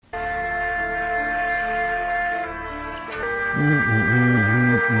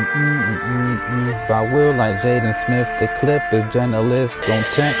By will like Jaden Smith, the clip is journalist. Don't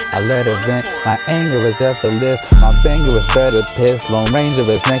tempt, I let it vent. My anger is effortless. My banger is better piss. Lone Ranger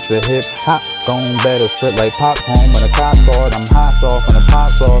is next to hip hop. Gone better strip like popcorn. When the cops called, I'm hot soft. When the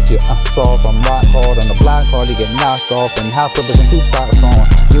pop's off, yeah, I'm soft. I'm rock hard. On the block hard, you get knocked off. And house slippers and two socks on.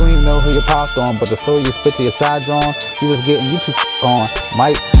 You ain't even know who you popped on, but the story you spit to your sides on, you was getting you too on.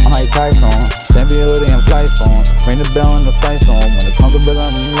 Mike, I'm like Tyson. Champion hoodie and flights on. Ring the bell and the flights on. When it comes to bill,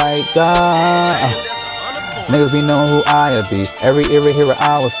 I'm like God. Niggas be knowing who I be. Every era here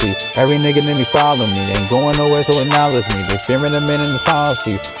I will see. Every nigga in me follow me. They ain't going nowhere, so acknowledge me. They fearing the men in the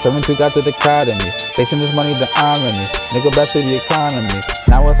policies. 7-2 got to the academy. Chasing this money, the irony. Nigga back to the economy.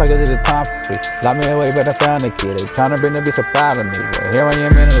 Now it's like I did the top for free. Lock me away, but I found a kid. They tryna bring the beast up out of me. But here I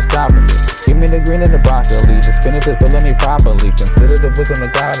am, and it's stopping me. Give me the green and the broccoli. The spinach is filling me properly. Consider the wisdom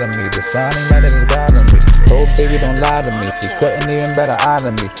that God of me. The shining light that is God of me. Oh baby, don't lie to me. She couldn't even better out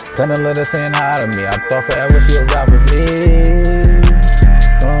of me. Send a letter saying hi to me. I thought forever she would ride with me.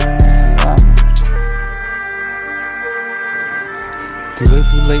 Too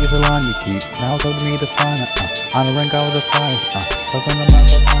late is the line you keep. Now it's up to me to find it. On the rank I was the finest. Talking about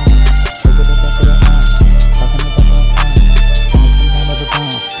the phone. Look at the back of the